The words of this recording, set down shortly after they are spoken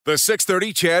The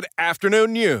 6:30 CHED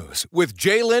Afternoon News with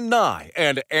Jaylen Nye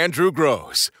and Andrew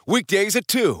Gross. Weekdays at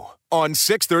 2 on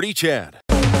 6:30 CHED.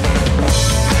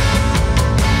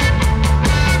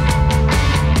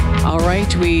 All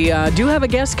right, we do have a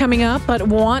guest coming up, but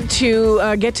want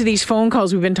to get to these phone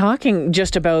calls. We've been talking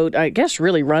just about, I guess,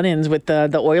 really run-ins with the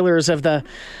Oilers of the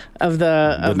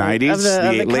 90s,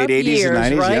 the late 80s years,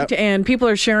 and 90s, right? yep. And people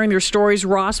are sharing their stories.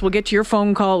 Ross, we'll get to your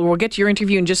phone call. We'll get to your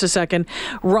interview in just a second.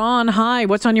 Ron, hi.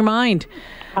 What's on your mind?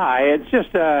 Hi. It's just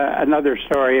another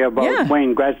story about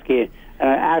Wayne Gretzky.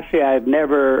 Actually, I've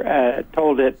never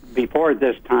told it before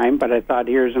this time, but I thought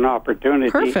here's an opportunity.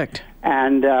 Perfect.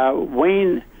 And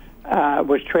Wayne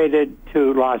was traded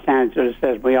to Los Angeles,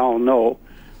 as we all know,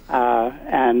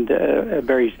 and a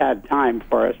very sad time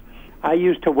for us. I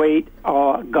used to wait,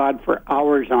 for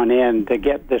hours on end to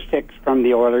get the sticks from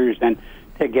the Oilers and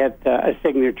to get a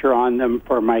signature on them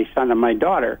for my son and my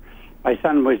daughter. My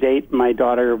son was 8, and my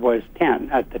daughter was 10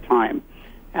 at the time.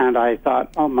 And I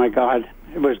thought, oh, my God,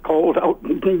 it was cold out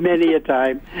many a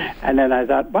time. And then I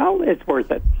thought, well, it's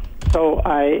worth it. So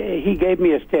he gave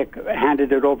me a stick,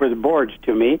 handed it over the boards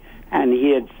to me, and he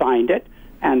had signed it.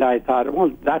 And I thought,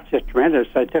 well, that's just tremendous.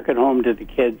 So I took it home to the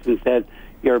kids and said,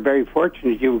 you're very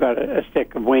fortunate you've got a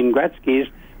stick of Wayne Gretzky's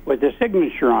with a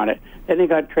signature on it. Then he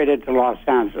got traded to Los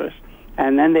Angeles.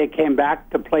 And then they came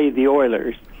back to play the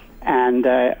Oilers. And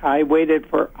I waited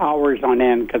for hours on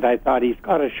end because I thought he's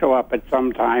got to show up at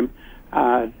some time.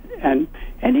 And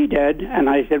he did. And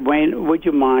I said, Wayne, would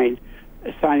you mind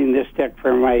signing this stick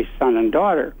for my son and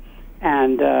daughter,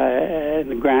 and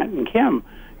Grant and Kim?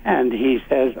 And he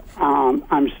says,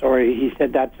 I'm sorry. He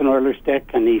said, that's an Oilers stick.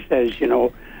 And he says, you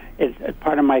know, it's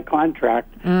part of my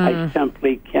contract. I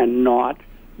simply cannot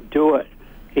do it.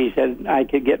 He said, I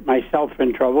could get myself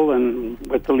in trouble and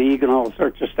with the league and all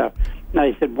sorts of stuff. And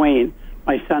I said, Wayne,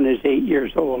 my son is 8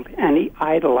 years old, and he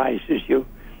idolizes you.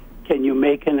 Can you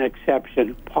make an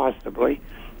exception, possibly?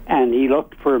 And he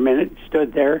looked for a minute,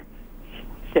 stood there,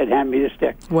 said, hand me the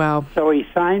stick. Wow. So he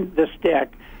signed the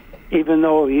stick, even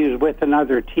though he was with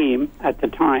another team at the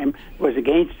time. It was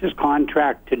against his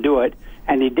contract to do it,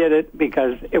 and he did it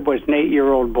because it was an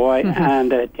 8-year-old boy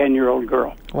and a 10-year-old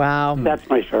girl. Wow. That's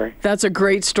my story. That's a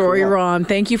great story, Ron.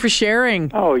 Thank you for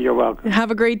sharing. Oh, you're welcome.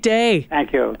 Have a great day.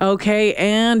 Thank you. Okay,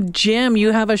 and Jim,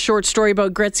 you have a short story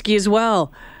about Gretzky as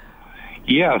well.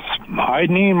 Yes, I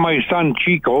named my son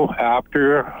Chico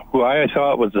after who I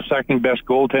thought was the second best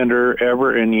goaltender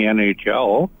ever in the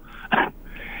NHL.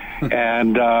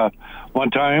 And one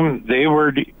time they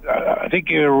were, I think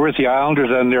they were with the Islanders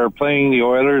and they were playing the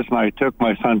Oilers, and I took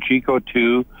my son Chico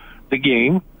to the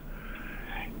game.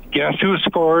 Guess who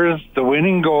scores the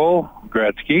winning goal?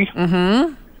 Gretzky.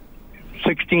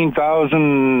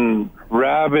 16,000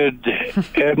 rabid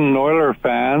Edmonton Oilers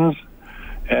fans.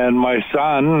 And my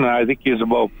son, I think he's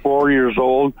about 4 years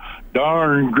old,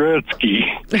 darn Gretzky.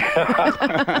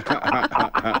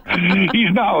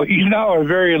 He's now a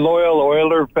very loyal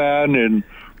Oiler fan and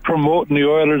promoting the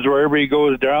Oilers wherever he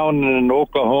goes down in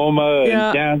Oklahoma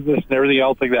and Kansas and everything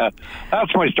else like that.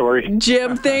 That's my story.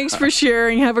 Jim, thanks for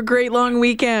sharing. Have a great long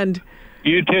weekend.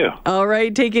 You too. All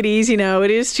right, take it easy now. It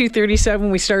is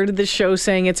 2:37. We started the show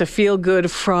saying it's a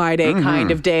feel-good Friday kind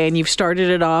of day, and you've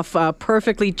started it off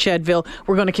perfectly, Chedville.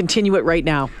 We're going to continue it right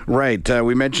now. Right.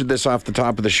 We mentioned this off the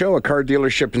top of the show. A car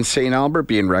dealership in St. Albert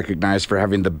being recognized for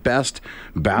having the best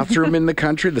bathroom in the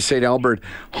country. The St. Albert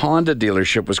Honda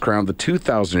dealership was crowned the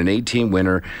 2018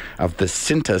 winner of the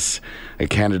Cintas,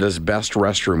 Canada's Best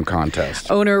Restroom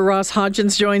Contest. Owner Ross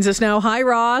Hodgins joins us now. Hi,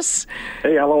 Ross.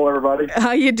 Hey, hello, everybody.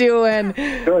 How you doing?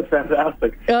 Good,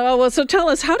 fantastic. Well, so tell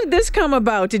us, how did this come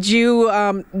about? Did you,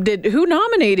 who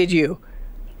nominated you?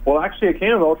 Well, actually, it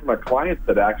came about from a client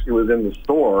that actually was in the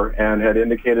store and had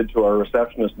indicated to our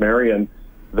receptionist, Marion,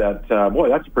 that, boy,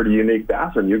 that's a pretty unique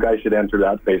bathroom. You guys should enter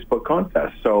that Facebook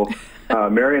contest. So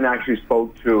Marion actually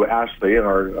spoke to Ashley in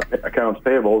our accounts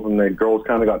payables, and the girls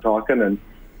kind of got talking, and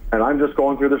I'm just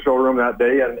going through the showroom that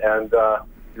day, and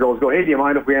the girls go, hey, do you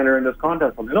mind if we enter in this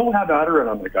contest? I'm like, no, have at her. And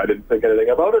I'm like, I didn't think anything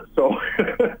about it. So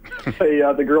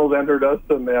the girls entered us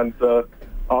and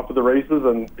off to the races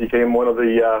and became one of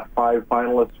the 5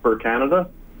 finalists for Canada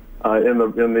in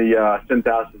the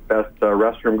Cintas Best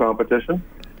Restroom competition.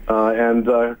 And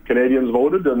Canadians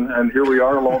voted, and here we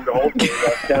are, lo and behold,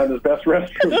 Canada's Best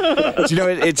Restroom. You know,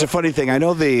 it's a funny thing. I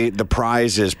know the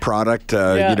prize is product,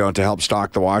 you know, to help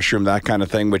stock the washroom, that kind of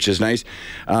thing, which is nice.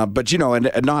 But, you know, and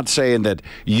not saying that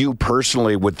you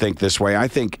personally would think this way. I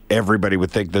think everybody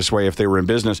would think this way if they were in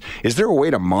business. Is there a way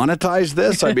to monetize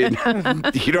this? I mean,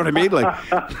 you know what I mean? Like,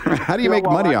 how do you make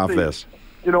money off this?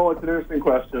 You know, it's an interesting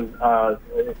question.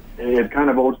 It kind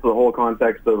of owes to the whole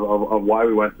context of why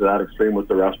we went to that extreme with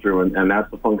the restroom, and that's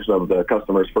the function of the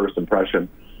customer's first impression.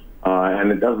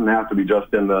 And it doesn't have to be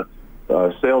just in the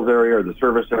sales area or the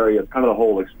service area. It's kind of the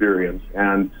whole experience.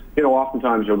 And, you know,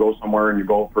 oftentimes you'll go somewhere and you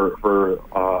go for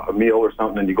a meal or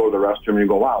something, and you go to the restroom and you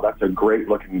go, wow, that's a great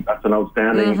looking, that's an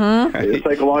outstanding,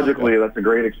 psychologically, that's a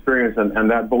great experience, and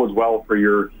that bodes well for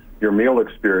your meal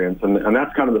experience. And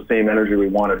that's kind of the same energy we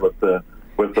wanted with the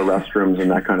restrooms and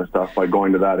that kind of stuff, by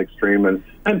going to that extreme and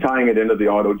tying it into the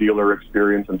auto dealer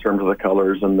experience in terms of the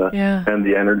colors and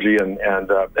the energy and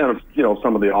you know,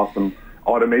 some of the awesome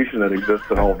automation that exists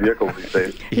in all vehicles these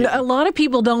days. A lot of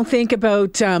people don't think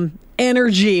about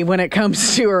energy when it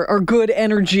comes to, or good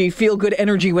energy, feel good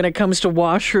energy when it comes to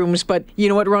washrooms. But you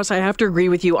know what, Ross, I have to agree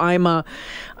with you. I'm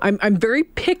very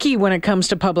picky when it comes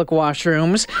to public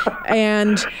washrooms,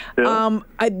 and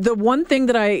the one thing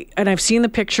that I've seen the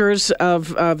pictures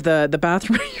of the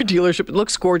bathroom at your dealership. It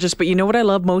looks gorgeous, but you know what I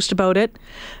love most about it?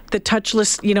 The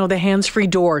touchless, you know, the hands-free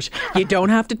doors. You don't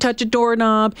have to touch a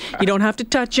doorknob. You don't have to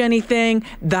touch anything.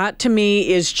 That to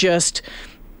me is just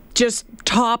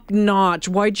top notch.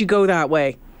 Why'd you go that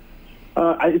way?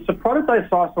 It's a product I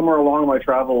saw somewhere along my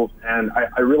travels, and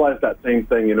I realized that same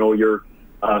thing. You know,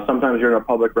 sometimes you're in a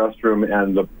public restroom,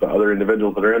 and the other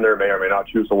individuals that are in there may or may not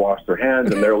choose to wash their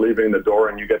hands, and they're leaving the door,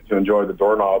 and you get to enjoy the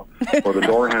doorknob or the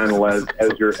door handle as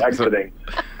you're exiting.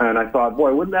 And I thought,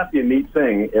 boy, wouldn't that be a neat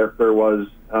thing if there was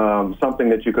something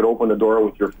that you could open the door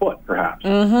with your foot, perhaps.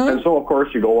 And so, of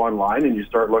course, you go online and you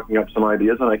start looking up some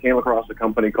ideas, and I came across a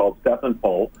company called Stephen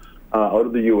Pohl out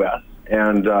of the U.S.,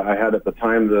 and I had at the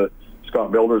time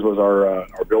Scott Builders was our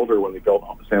builder when we built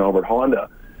St. Albert Honda,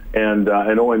 and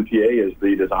ONPA is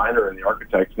the designer and the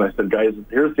architect. And I said, guys,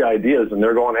 here's the ideas, and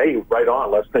they're going, hey, right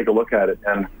on, let's take a look at it.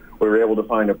 And we were able to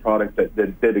find a product that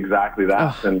did exactly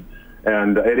that, and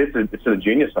it's a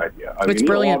genius idea. I mean,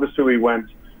 brilliant. Obviously, we went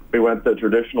the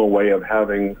traditional way of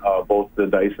having both the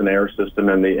Dyson Air system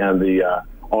and the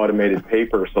automated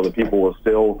paper, so that people will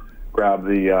still grab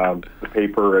the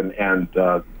paper and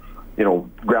you know,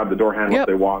 grab the door handle if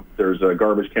they want. There's a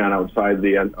garbage can outside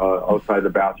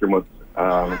the bathroom with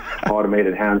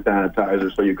automated hand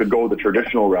sanitizer, so you could go the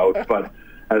traditional route. But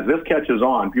as this catches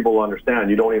on, people will understand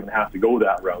you don't even have to go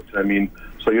that route. I mean,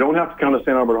 so you don't have to come to St.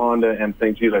 Albert Honda and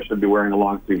think, geez, I should be wearing a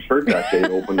long-sleeve shirt that day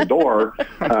to open the door.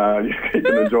 You can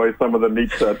enjoy some of the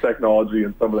neat technology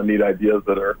and some of the neat ideas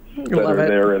that are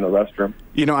there in the restroom.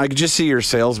 You know, I can just see your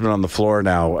salesman on the floor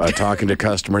now talking to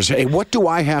customers. Hey, what do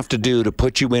I have to do to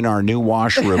put you in our new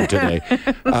washroom today?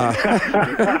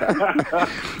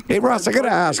 Hey, Ross, I got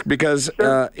to ask, because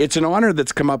it's an honor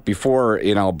that's come up before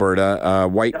in Alberta.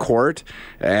 White Court,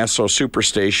 Esso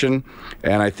Superstation,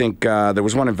 and I think there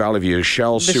was one in Valley View,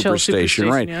 Shell Superstation,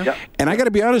 right? Yeah. Yep. And I got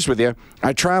to be honest with you,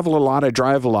 I travel a lot, I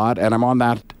drive a lot, and I'm on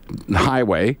that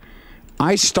highway.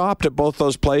 I stopped at both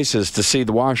those places to see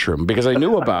the washroom because I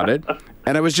knew about it,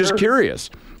 and I was just curious.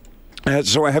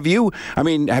 So have you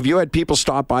had people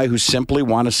stop by who simply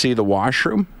want to see the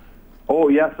washroom? Oh,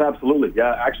 yes, absolutely.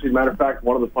 Yeah, actually, as a matter of fact,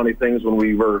 one of the funny things when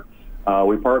we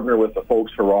partnered with the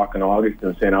folks for Rock and August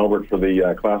in St. Albert for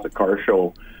the Classic Car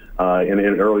Show in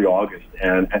early August,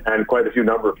 and quite a few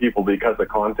number of people, because the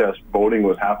contest voting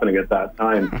was happening at that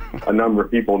time, a number of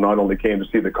people not only came to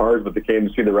see the cars, but they came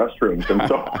to see the restrooms. And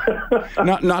so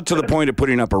not to the point of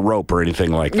putting up a rope or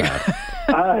anything like that.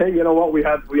 You know what, we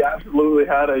absolutely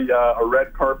had a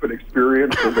red carpet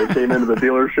experience as they came into the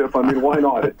dealership. I mean, why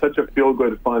not? It's such a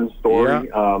feel-good, fun story.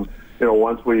 Yeah. You know,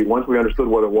 once we understood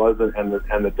what it was and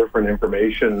the different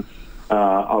information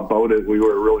about it, we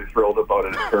were really thrilled about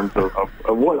it in terms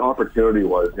of what opportunity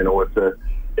was. You know, it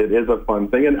is a fun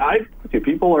thing, and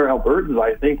people are Albertans.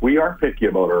 I think we are picky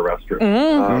about our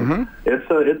restrooms.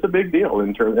 It's a big deal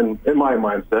in my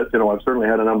mindset. You know, I've certainly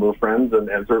had a number of friends and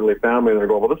certainly family that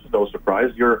go, well, this is no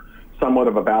surprise. You're somewhat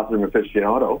of a bathroom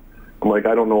aficionado. I'm like,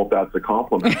 I don't know if that's a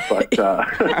compliment, but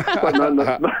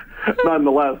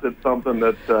nonetheless, it's something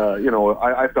that, you know,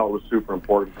 I felt was super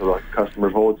important for the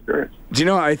customer's whole experience. You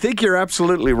know, I think you're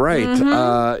absolutely right.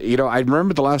 You know, I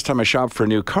remember the last time I shopped for a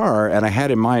new car, and I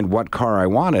had in mind what car I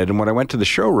wanted, and when I went to the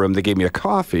showroom, they gave me a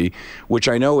coffee, which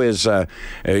I know is,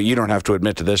 you don't have to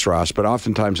admit to this, Ross, but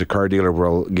oftentimes a car dealer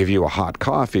will give you a hot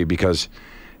coffee because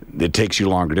it takes you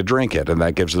longer to drink it, and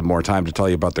that gives them more time to tell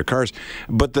you about their cars.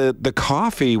 But the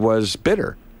coffee was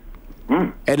bitter.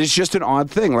 And it's just an odd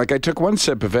thing. Like, I took one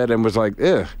sip of it and was like,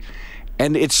 ugh.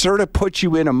 And it sort of puts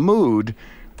you in a mood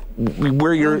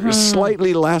where you're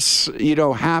slightly less, you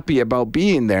know, happy about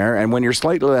being there. And when you're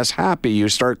slightly less happy, you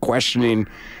start questioning,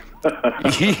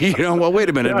 Well, wait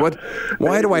a minute. Yeah.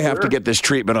 Why do I have to get this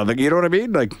treatment on the? You know what I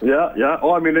mean? Like, Yeah.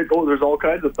 Oh, I mean, there's all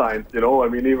kinds of signs. I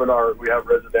mean, even we have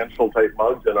residential type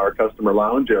mugs in our customer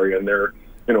lounge area, and they're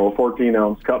a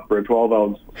 14-ounce cup for a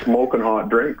 12-ounce smoking hot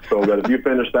drink. So that if you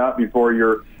finish that before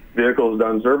your vehicle's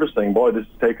done servicing, boy, this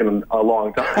is taking a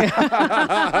long time.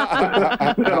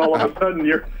 Then all of a sudden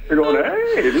you're going,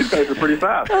 hey, these guys are pretty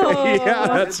fast. yeah,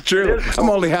 that's true. I'm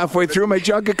only halfway through my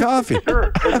jug of coffee.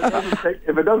 Sure.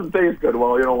 If it doesn't taste good,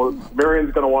 well,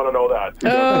 Marion's going to want to know that.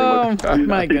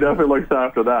 He definitely looks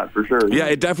after that for sure. Yeah,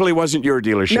 it definitely wasn't your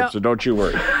dealership, so don't you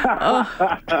worry.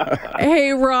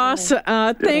 Hey, Ross,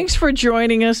 thanks for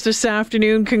joining us this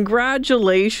afternoon.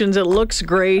 Congratulations. It looks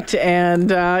great.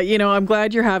 And, I'm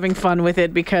glad you're having fun with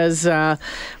it because,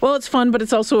 it's fun, but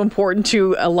it's also important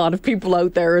to a lot of people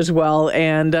out there as well.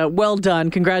 And well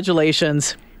done.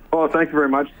 Congratulations. Oh, thank you very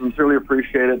much. Sincerely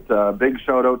appreciate it. Big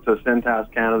shout out to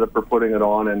Cintas Canada for putting it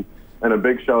on, and a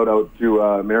big shout out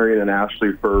to Marion and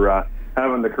Ashley for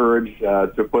having the courage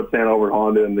to put St. Albert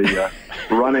Honda in the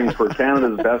running for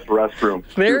Canada's best restroom.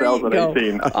 There 2018.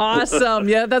 you go. Awesome.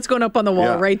 Yeah, that's going up on the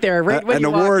wall right there. Right an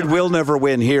award we'll never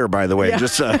win here, by the way. Yeah.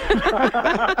 Just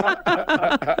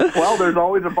well, there's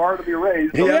always a bar to be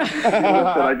raised. So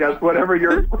I guess whatever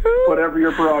your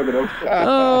prerogative.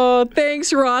 Oh,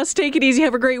 thanks, Ross. Take it easy.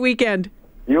 Have a great weekend.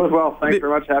 You as well. Thanks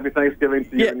very much. Happy Thanksgiving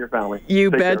to you and your family. You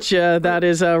Take betcha. care. That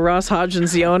is Ross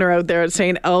Hodgins, the owner out there at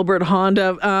St. Albert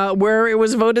Honda, where it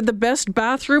was voted the best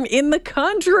bathroom in the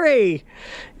country.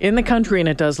 And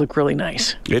it does look really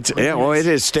nice. it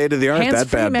is state of the art. That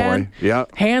bad man. boy. Yeah.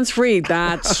 Hands free.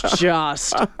 That's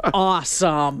just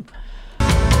awesome.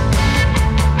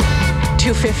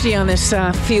 2:50 on this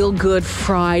Feel Good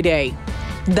Friday.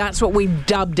 That's what we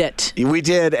dubbed it. We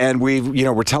did, and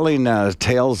we're telling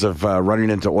tales of running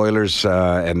into Oilers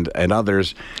and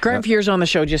others. Grant Fuhr's on the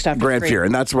show just after Grant Fuhr,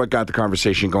 and that's what got the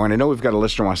conversation going. I know we've got a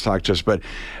listener who wants to talk to us, but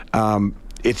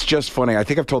it's just funny. I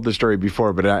think I've told this story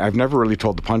before, but I've never really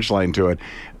told the punchline to it.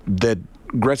 That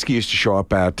Gretzky used to show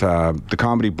up at the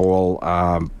Comedy Bowl,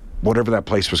 whatever that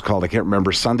place was called. I can't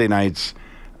remember. Sunday nights.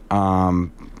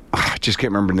 I just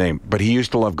can't remember the name, but he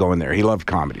used to love going there. He loved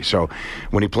comedy. So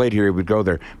when he played here, he would go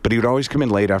there. But he would always come in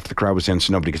late after the crowd was in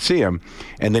so nobody could see him.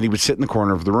 And then he would sit in the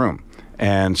corner of the room.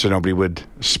 And so nobody would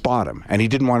spot him. And he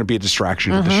didn't want to be a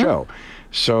distraction to the show.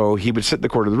 So he would sit in the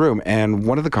corner of the room. And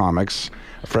one of the comics,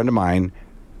 a friend of mine,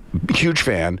 huge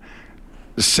fan,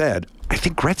 said, I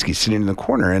think Gretzky's sitting in the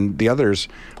corner. And the others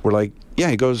were like, yeah,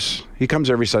 he comes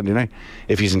every Sunday night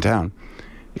if he's in town.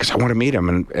 Because I want to meet him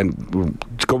and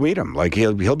go meet him. Like,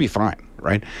 he'll be fine,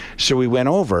 right? So we went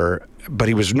over, but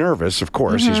he was nervous, of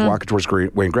course. He's walking towards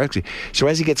Wayne Gretzky. So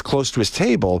as he gets close to his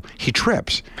table, he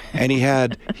trips. And he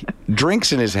had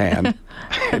drinks in his hand.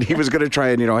 And he was going to try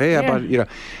and, hey, how about,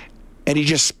 and he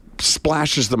just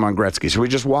splashes them on Gretzky. So he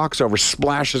just walks over,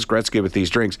 splashes Gretzky with these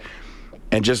drinks,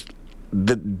 and just,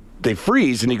 they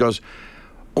freeze, and he goes,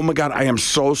 oh my God, I am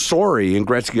so sorry. And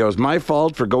Gretzky goes, my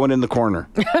fault for going in the corner.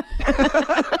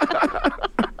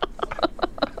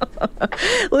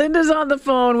 Linda's on the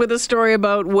phone with a story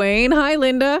about Wayne. Hi,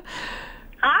 Linda.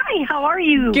 Hi, how are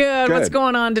you? Good. What's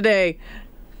going on today?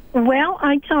 Well,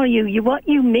 I tell you, what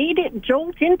you made it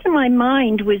jolt into my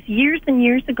mind was years and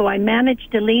years ago, I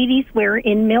managed a ladies' wear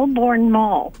in Melbourne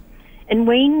Mall. And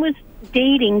Wayne was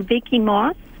dating Vicky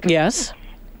Moss. Yes.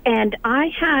 And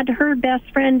I had her best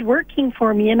friend working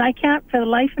for me, and I can't for the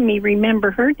life of me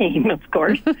remember her name, of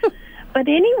course. But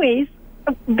anyways,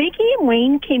 Vicky and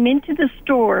Wayne came into the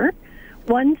store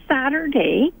one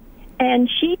Saturday, and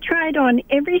she tried on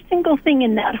every single thing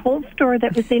in that whole store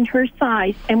that was in her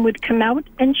size and would come out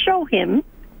and show him.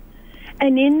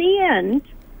 And in the end,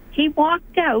 he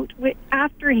walked out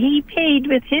after he paid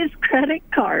with his credit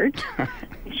card.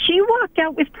 She walked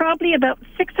out with probably about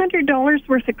 $600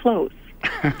 worth of clothes.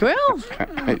 Well,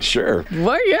 sure.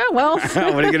 Well, yeah, well. What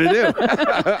are you going to do?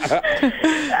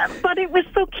 But it was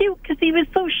so cute because he was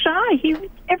so shy.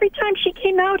 Every time she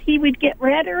came out, he would get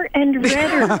redder and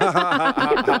redder.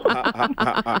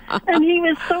 And he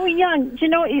was so young.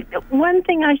 One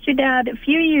thing I should add, a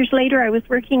few years later, I was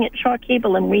working at Shaw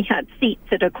Cable, and we had seats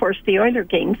at, of course, the Oiler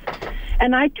games.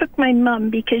 And I took my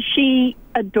mom because she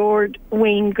adored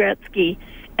Wayne Gretzky.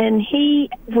 And he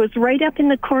was right up in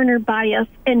the corner by us,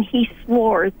 and he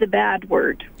swore the bad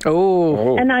word.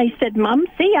 Oh. And I said, Mom,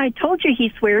 see, I told you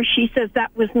he swears. She says,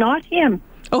 that was not him.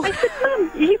 Oh. I said,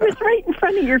 Mom, he was right in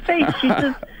front of your face. She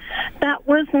says, that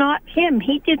was not him.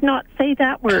 He did not say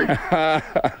that word.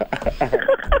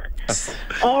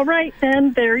 Thanks. All right,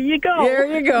 then. There you go. There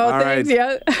you go. All Thanks. right.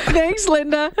 Yeah. Thanks,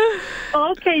 Linda.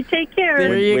 Okay, take care.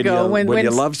 There you go. When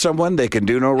you love someone, they can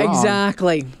do no wrong.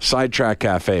 Exactly. Sidetrack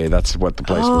Cafe, that's what the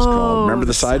place was called. Remember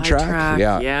the Sidetrack?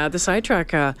 Yeah, the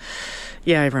Sidetrack.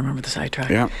 Yeah, I remember the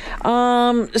Sidetrack. Yeah.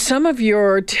 Some of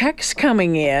your texts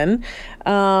coming in.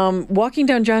 Walking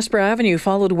down Jasper Avenue,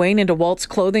 followed Wayne into Walt's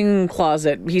clothing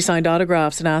closet. He signed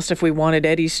autographs and asked if we wanted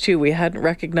Eddie's too. We hadn't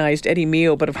recognized Eddie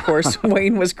Mio, but of course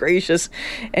Wayne was gracious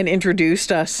and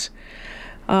introduced us.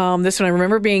 This one, I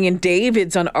remember being in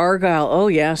David's on Argyle. Oh,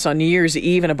 yes, on New Year's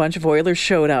Eve, and a bunch of Oilers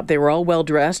showed up. They were all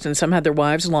well-dressed, and some had their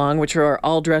wives along, which are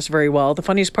all dressed very well. The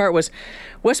funniest part was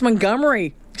Wes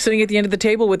Montgomery sitting at the end of the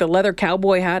table with a leather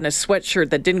cowboy hat and a sweatshirt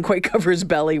that didn't quite cover his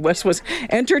belly. Wes was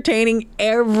entertaining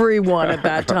everyone at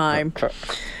that time.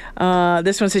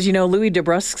 This one says, Louis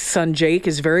DeBrusque's son Jake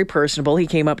is very personable. He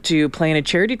came up to play in a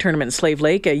charity tournament in Slave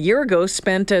Lake a year ago,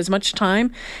 spent as much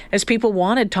time as people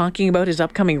wanted talking about his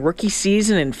upcoming rookie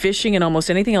season and fishing and almost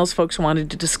anything else folks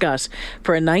wanted to discuss.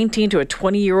 For a 19 to a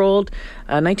 20-year-old,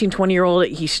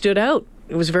 he stood out.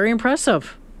 It was very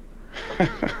impressive.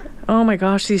 Oh my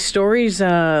gosh, these stories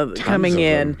coming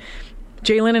in.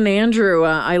 Jalen and Andrew,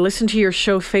 I listen to your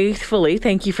show faithfully.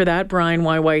 Thank you for that, Brian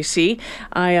YYC.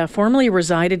 I formerly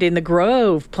resided in the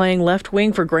Grove, playing left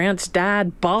wing for Grant's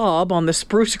dad, Bob, on the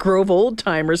Spruce Grove Old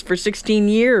Timers for 16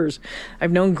 years.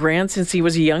 I've known Grant since he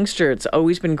was a youngster. It's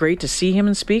always been great to see him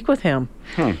and speak with him.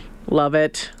 Love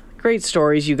it. Great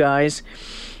stories, you guys.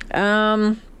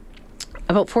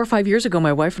 About 4 or 5 years ago,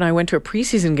 my wife and I went to a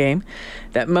preseason game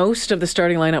that most of the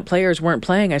starting lineup players weren't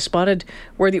playing. I spotted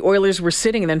where the Oilers were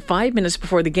sitting, and then 5 minutes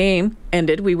before the game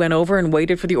ended, we went over and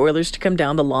waited for the Oilers to come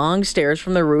down the long stairs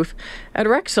from the roof at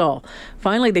Rexall.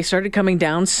 Finally, they started coming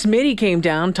down. Smitty came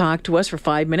down, talked to us for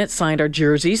 5 minutes, signed our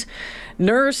jerseys.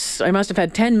 Nurse, I must have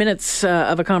had 10 minutes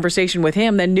of a conversation with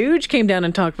him. Then Nuge came down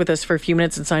and talked with us for a few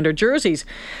minutes and signed our jerseys.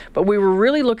 But we were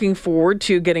really looking forward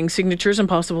to getting signatures and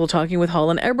possible talking with Hull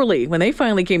and Eberle. When they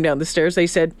finally came down the stairs, they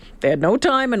said they had no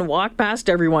time and walked past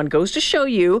everyone. Goes to show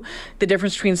you the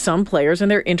difference between some players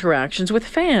and their interactions with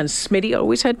fans. Smitty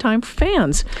always had time for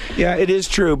fans. Yeah, it is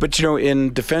true. But,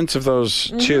 in defense of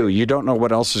those two, you don't know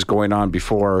what else is going on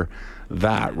before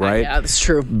that, right? Yeah, that's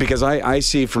true. Because I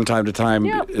see from time to time,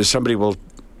 somebody will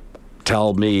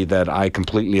tell me that I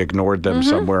completely ignored them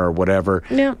somewhere or whatever.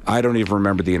 Yeah. I don't even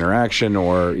remember the interaction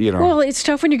or, Well, it's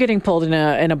tough when you're getting pulled in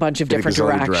a bunch of different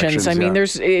directions. I mean,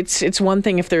 it's one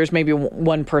thing if there's maybe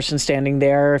one person standing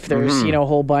there, if there's, a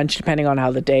whole bunch, depending on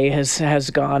how the day has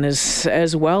gone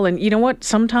as well. And you know what?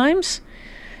 Sometimes...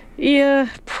 Yeah,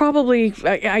 probably.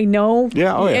 I know.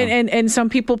 Yeah, And some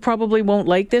people probably won't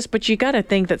like this, but you got to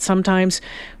think that sometimes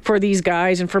for these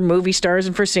guys and for movie stars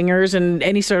and for singers and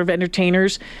any sort of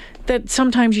entertainers, that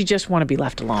sometimes you just want to be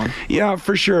left alone. Yeah,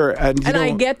 for sure. And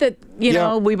I get that,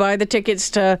 we buy the tickets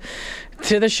to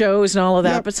the shows and all of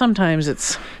that, but sometimes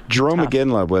it's Jerome tough.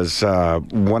 McGinley was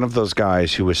one of those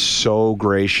guys who was so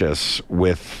gracious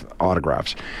with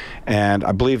autographs. And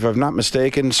I believe, if I'm not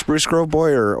mistaken, Spruce Grove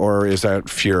boy, or is that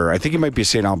Fuhrer? I think he might be a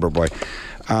St. Albert boy,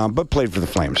 but played for the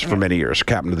Flames for many years,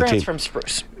 captain of the team. From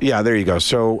Spruce. Yeah, there you go.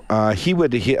 So he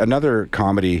another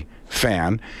comedy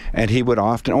fan, and he would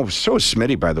often, so is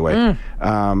Smitty, by the way,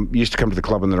 used to come to the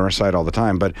club on the north side all the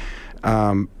time, but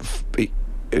Jerome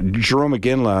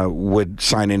McGinley would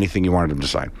sign anything you wanted him to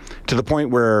sign, to the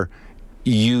point where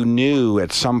you knew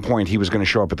at some point he was going to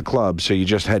show up at the club, so you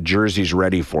just had jerseys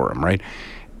ready for him, right?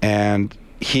 And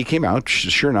he came out,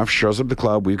 sure enough, shows up at the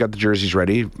club. We've got the jerseys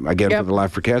ready, again, for the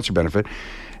Life for Cancer benefit.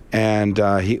 And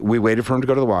we waited for him to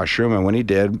go to the washroom, and when he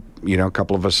did, a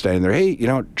couple of us standing there, hey,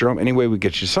 Jerome, any way we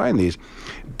get you to sign these?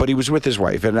 But he was with his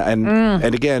wife. And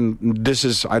again, this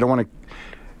is, I don't want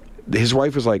to, his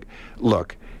wife was like,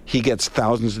 look, he gets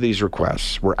thousands of these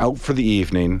requests. We're out for the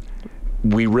evening.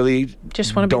 We really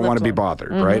don't want to be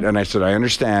bothered, right? And I said, I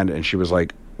understand. And she was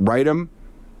like, write him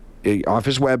off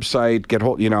his website, get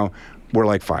hold, we're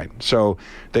like, fine. So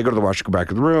they go to the washroom, go back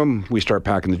to the room. We start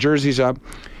packing the jerseys up.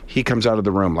 He comes out of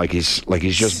the room like he's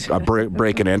just a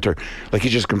break and enter. Like he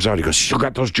just comes out. He goes, "You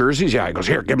got those jerseys?" Yeah. He goes,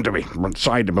 "Here, give them to me."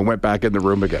 Signed them and went back in the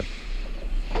room again.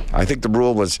 I think the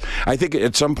rule was, I think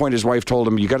at some point his wife told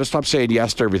him, "You got to stop saying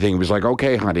yes to everything." He was like,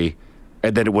 "Okay, honey,"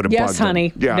 and then it would have bugged him. Yes,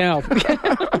 honey. Yeah. No.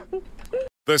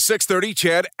 The 6:30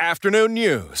 CHED Afternoon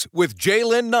News with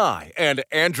Jalen Nye and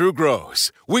Andrew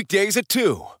Gross. Weekdays at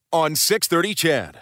 2 on 6:30 CHED.